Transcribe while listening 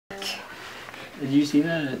Did you see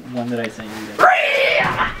the one that I sent you?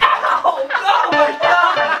 Oh my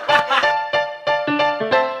god!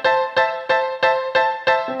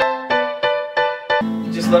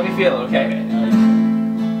 Just let me feel it, okay?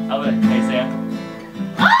 How about it? Hey, Sam.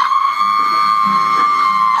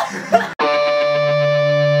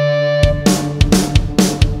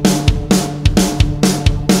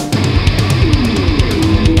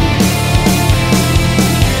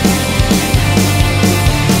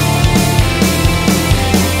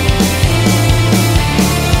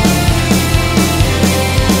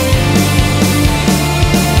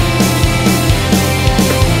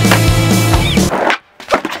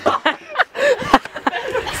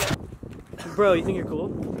 Bro, you think you're cool?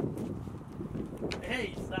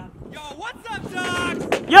 Hey, stop. Yo, what's up, dogs?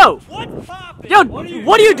 Yo! What's poppin'? Yo,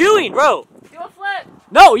 what are you doing, bro? Do a flip.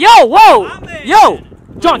 No, yo, whoa! I'm in. Yo!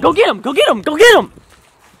 John, go get him! Go get him! Go get him!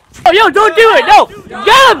 Oh, yo, don't do it! No!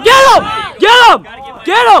 Get him! Get him! Get him!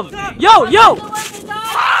 Get him! Yo, yo!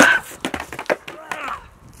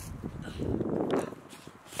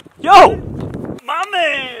 Yo! My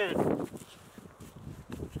man!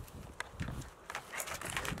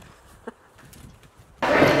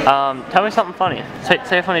 Tell me something funny.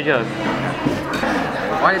 Say a funny joke.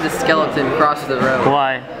 Why did the skeleton cross the road?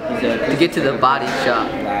 Why? To get to the body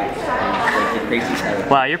shop.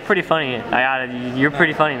 Wow, you're pretty funny. You're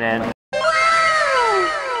pretty funny, man.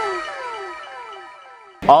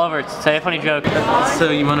 Oliver, say a funny joke. So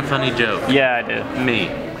you want a funny joke? Yeah, I do. Me.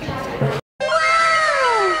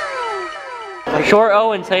 Short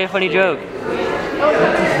Owen, say a funny joke.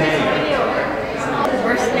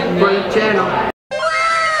 For the channel.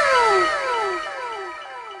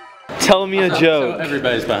 Tell me a So joke.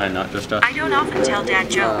 everybody's behind, not just us. I don't often tell Dad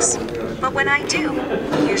jokes, but when I do,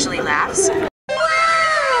 he usually laughs.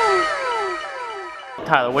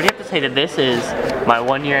 Tyler, what do you have to say that this is my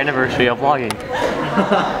 1-year anniversary of vlogging?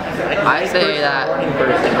 I say that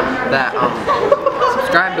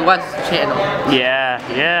subscribe to Wes's channel. Yeah.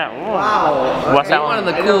 Wow. What's Be that one of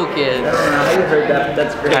the cool kids.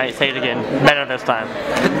 That's great. Alright, say it again. Better this time.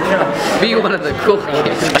 Be one of the cool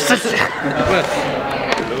kids.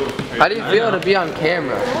 How do you feel to be on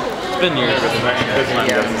camera? It's been years.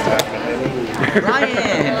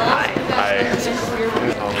 Ryan!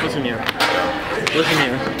 Listen here. Listen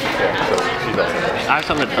here. I have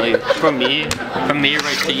something to tell you. From me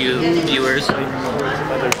right to you, viewers.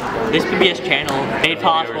 This PBS channel made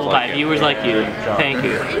possible by viewers like you. Thank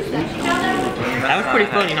you. That was pretty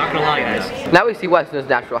funny, not gonna lie, guys. Now we see Wes in his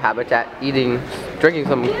natural habitat, drinking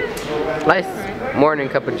some nice morning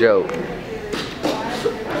cup of joe.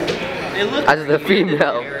 As the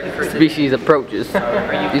female species approaches,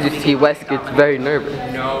 you just see Wes gets very nervous.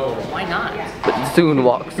 No. Why not? But soon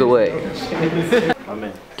walks away.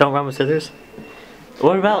 Don't run with scissors?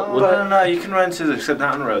 What about... No, you can run scissors, except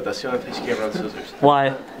not on the road. That's the only place you can't run scissors.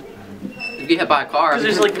 Why? If you get hit by a car, Because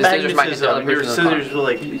there's like the scissors might hit magnets the other on your person in the car. scissors will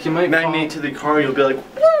like magnate to the car, you'll be like,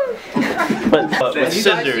 But with Have you guys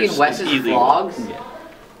scissors, seen Wes's it's easy. vlogs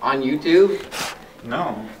on YouTube?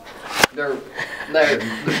 No. They're the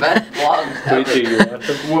best vlogs ever.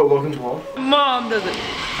 What, welcome to vlog? Mom doesn't...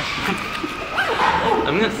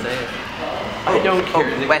 I'm gonna say it. I don't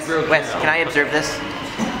care. Wes, can I observe this?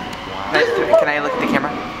 Can I look at the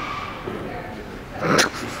camera?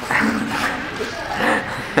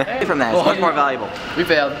 From that, it's much more valuable. We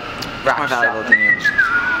failed. Much more valuable than you.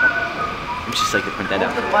 I'm just like to print that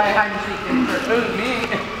out.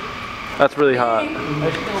 That's really hot.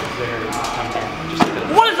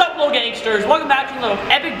 What is up, little gangsters? Welcome back to the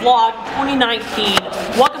Epic Vlog 2019.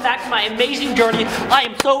 Welcome back to my amazing journey. I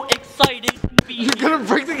am so excited to be here. You're gonna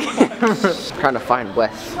break the camera. Trying to find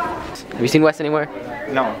Wes. Have you seen Wes anywhere?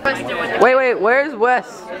 No. Wait, where's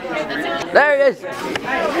Wes? There he is.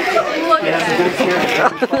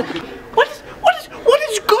 What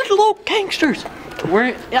is good, little gangsters?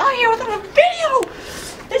 We're out here with a video.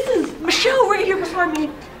 This is Michelle right here beside me,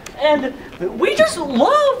 and we just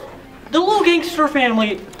love the Little Gangster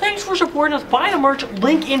family. Thanks for supporting us. Buy the merch,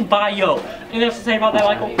 link in bio. Anything else to say about that,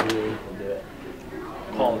 Michael?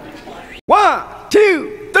 1,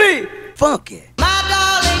 2, 3, funk it. My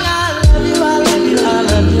darling, I love you, I love you, I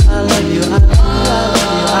love you, I love you.